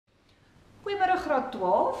graad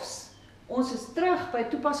 12s. Ons is terug by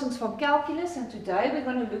toepassings van calculus, and today we're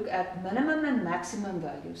going to look at minimum and maximum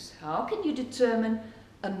values. How can you determine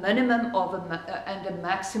a minimum and a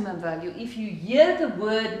maximum value? If you hear the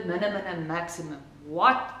word minimum and maximum,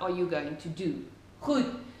 what are you going to do? Goed,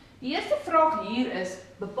 die eerste vraag hier is,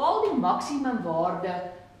 bepaal die maksimumwaarde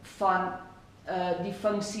van die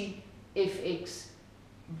funksie fx,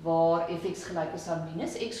 waar fx gelijk is aan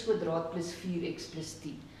minus x kwadraat plus 4x plus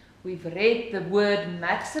 10. We've read the word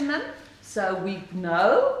maximum, so we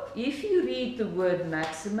know if you read the word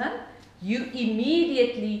maximum, you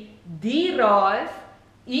immediately derive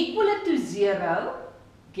equal it to 0,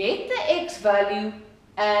 get the x value,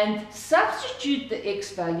 and substitute the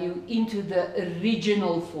x value into the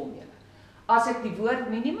original formula. As ek die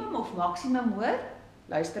woord minimum of maximum hoor,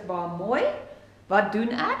 luister baie mooi, wat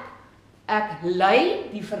doen ek? Ek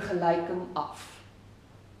lei die vergelyking af.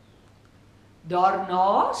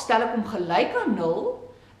 Daarna stel ek hom gelyk aan 0,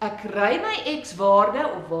 ek kry my x waarde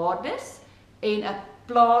of waardes en ek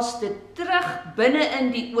plaas dit terug binne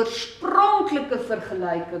in die oorspronklike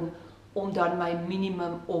vergelyking om dan my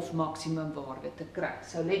minimum of maximum waarde te kry.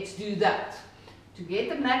 So let's do that. To get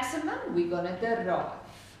the maximum, we're going to derive.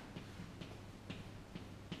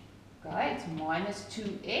 Okay, it's minus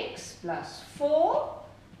 2x plus 4.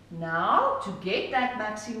 Now, to get that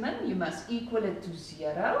maximum, you must equal it to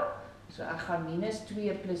 0. So ek gaan minus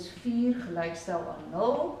 2 plus 4 gelykstel aan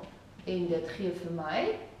 0. En dit gee vir my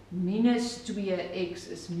minus 2x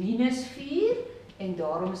is minus 4. En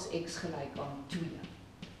daarom is x gelyk aan 2.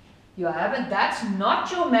 You haven't, that's not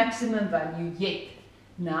your maximum value yet.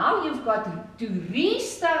 Now you've got to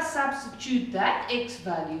substitute that x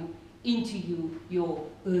value into your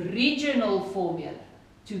original formula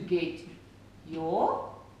to get your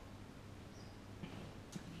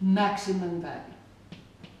maximum value.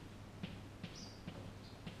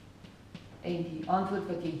 En die antwoord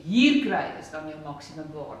wat jy hier kry is dan jou maksimum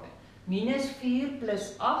waarde. Minus 4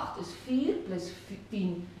 plus 8 is 4 plus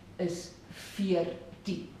 10 is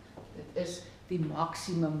 14. Dit is die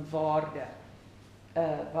maksimum waarde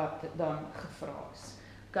wat dan gevra is.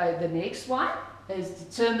 Okay, the next one is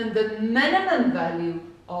determine the minimum value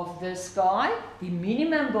of this guy. Die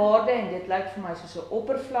minimum waarde, en dit lyk vir my soos 'n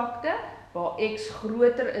oppervlakte, waar x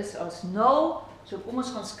groter is as 0. So kom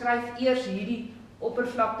ons gaan skryf eers hierdie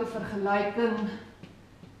oppervlakte vergelyking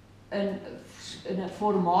in 'n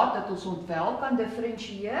formaat dat ons wel kan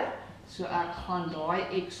diferensieer. So ek gaan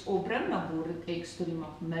daai x opbring, dan word dit x tot die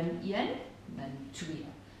mag min 1, min 2.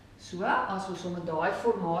 So as ons hom in daai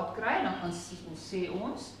formaat kry, dan gaan ons sê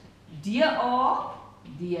ons dA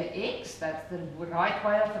dx, that's the right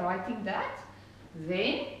way of writing that.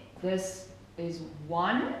 Then this is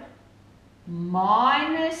 1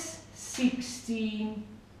 minus 16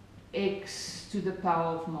 x to the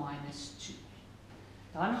power of minus 2.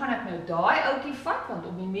 Dan gaan ek nou daai ouetjie vat, want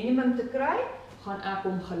om die minimum te kry, gaan ek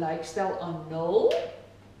hom gelykstel aan 0.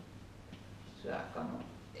 So ek kan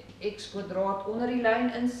x kwadraat onder die lyn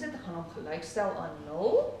insit, ek gaan hom gelykstel aan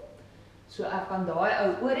 0. So ek kan daai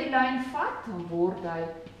ou oor die lyn vat, dan word hy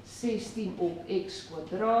 16 op x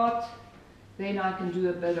kwadraat. Then I can do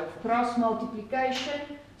a bit of cross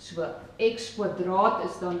multiplication. So x kwadraat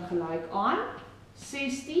is dan gelyk aan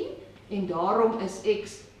 16 en daarom is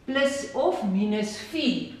x plus of minus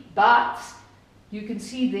 4. But you can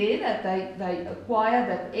see there that they acquire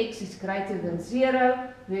that x is greater than 0,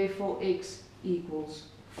 therefore x equals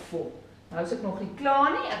 4. Nou is ek nog nie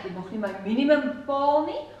klaar nie, ek het nog nie my minimum bepaal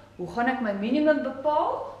nie. Hoe gaan ek my minimum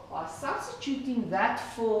bepaal? By substituting that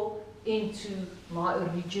 4 into my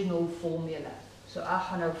original formula. So ek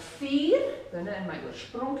gaan nou 4 binne in my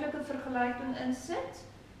oorspronklike vergelyking insit.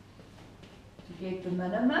 To get the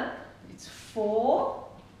minimum, it's 4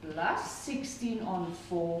 plus 16 on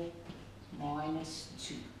 4 minus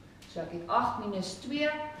 2. So ek het 8 minus 2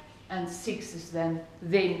 and 6 is then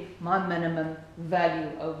my minimum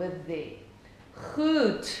value over there.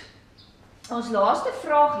 Goed. Ons laaste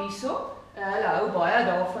vraag hierso, hulle hou baie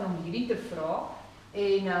daarvan om hierdie te vra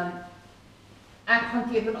en ek gaan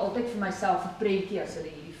teken altyd vir myself 'n prentjie as hulle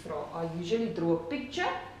hierdie vra. I usually draw a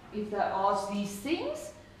picture if they ask these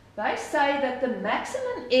things. They say that the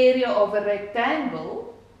maximum area of a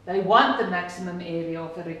rectangle, they want the maximum area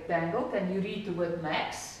of a rectangle. Can you read the word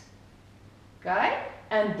max? Okay?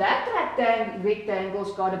 And that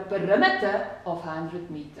rectangle's got a perimeter of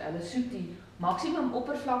 100 meter. Hulle soek die maksimum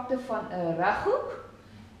oppervlakte van 'n reghoek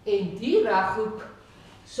en die reghoek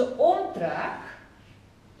se omtrek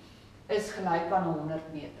is gelyk aan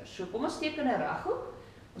 100 meter. So kom ons teken 'n reghoek.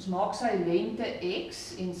 Ons maak sy lengte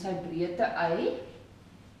x en sy breedte y.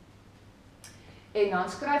 En dan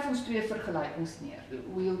skryf ons twee vergelykings neer.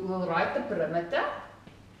 We'll write the perimeter.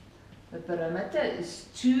 The perimeter is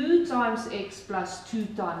 2 times x plus 2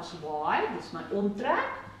 times y. Dis my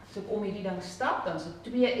omtrek. So ek om hierdie ding stap, dan is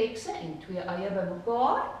dit 2x'e en 2 eie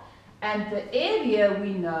bymekaar. And the area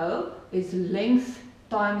we know is length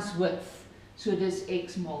times width. So dis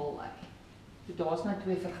x maal y. So daar's nou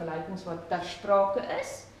twee vergelykings wat ter sprake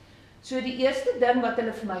is. So die eerste ding wat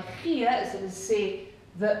hulle vir my gee is hulle sê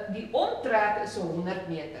die omtrek is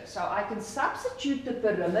 100 meter. So I can substitute the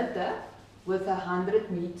perimeter with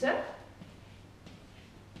 100 meter.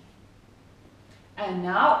 And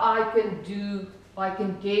now I can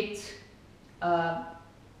get,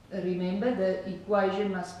 remember the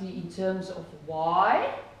equation must be in terms of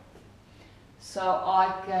y. So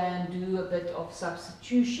I can do a bit of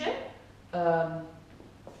substitution.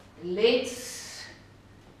 Let's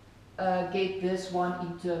get this one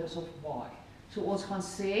in terms of y. So ons gaan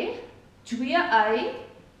sê 2y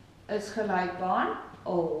is gelyk aan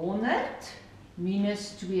 100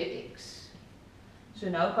 minus 2x. So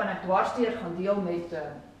nou kan ek dwarsdeur gaan deel met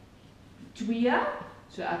 2,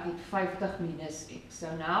 so ek het 50 minus x. So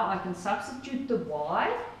now I can substitute the y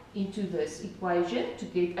into this equation to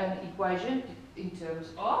get an equation in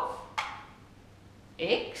terms of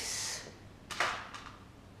x.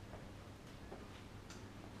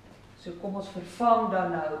 So kom ons vervang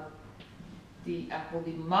dan nou ek wil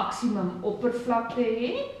die maksimum oppervlakte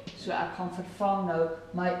hê, so ek gaan vervang nou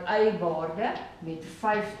my y-waarde met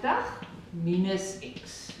 50 minus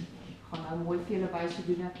x. Ek gaan nou mooi vir julle wys hoe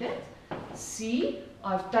doen ek dit. See,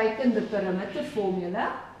 I've taken the perimeter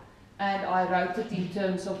formula and I wrote it in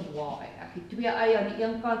terms of y. Ek het 2y aan die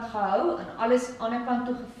een kant gehou en alles aan die ander kant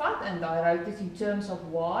toe gevat en I wrote it in terms of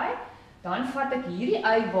y. Dan vat ek hierdie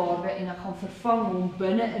y-waarde en ek gaan vervang hom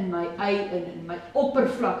binne in my y in my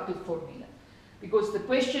oppervlakte formule. Because the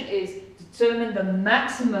question is determine the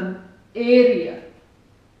maximum area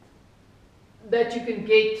that you can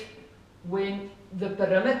get when the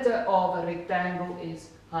perimeter of a rectangle is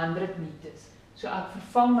 100 meters. So ek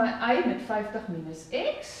vervang my y met 50 minus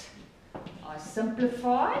x. I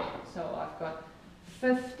simplify, so I've got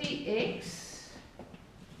 50x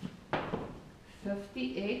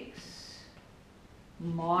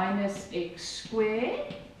minus x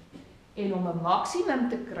squared. En om 'n maksimum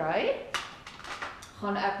te kry,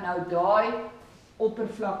 gaan ek nou daai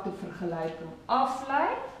oppervlakte vergelyking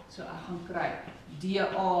aflei. So ek gaan kry dA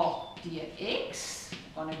dx,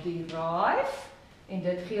 gaan ek derive, en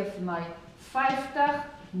dit gee vir my 50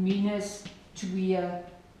 minus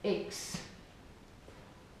 2x.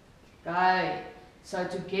 Okay, so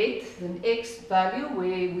to get the x value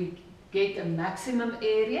where we get a maximum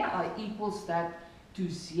area, I equals that to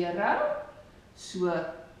 0. So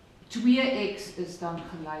 2x is dan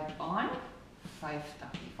gelyk aan 50.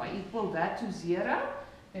 If I equal that to 0,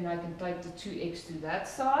 then I can take the 2x to that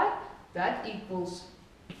side. That equals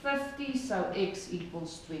 50, so x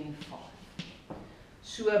equals 25.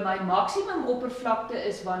 So my maksimum oppervlakte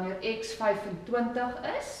is wanneer x 25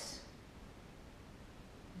 is.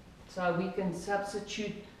 So we can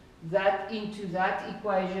substitute that into that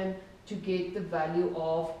equation to get the value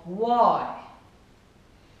of y.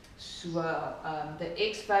 So the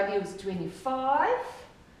x value is 25.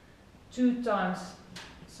 2 times,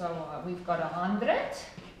 so we've got 100.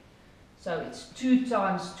 So it's 2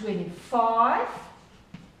 times 25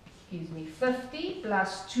 gives me 50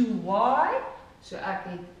 plus 2y. So ek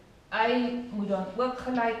het y moet dan ook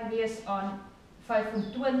gelyk wees aan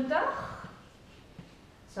 25.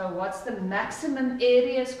 So what's the maximum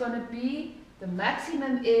area is going to be? The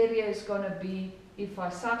maximum area is going to be if I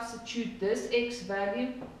substitute this x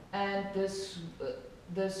value and this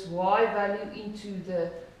y value into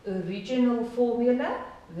the original formula,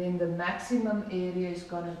 then the maximum area is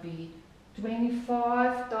going to be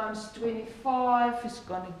 25 times 25 is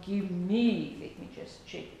going to give me, let me just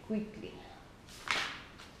check quickly.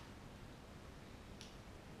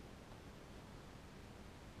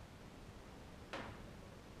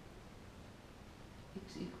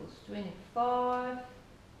 X equals 25.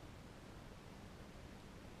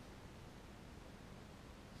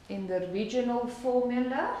 In the original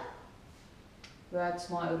formula, that's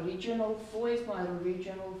my original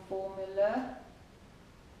formula.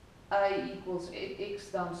 A equals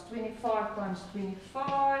x times 25 times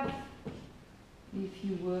 25. If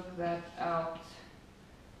you work that out,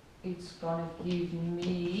 it's going to give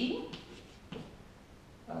me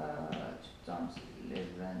 2 times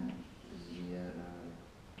 11, 0,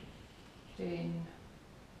 10.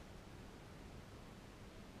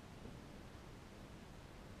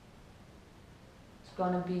 It's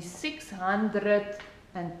going to be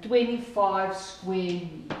 625 square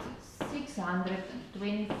meters.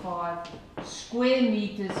 625 square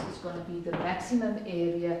meters is going to be the maximum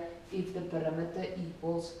area if the perimeter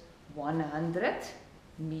equals 100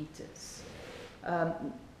 meters.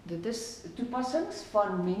 Dit is toepassings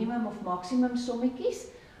van minimum of maximum sommetjies.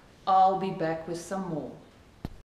 I'll be back with some more.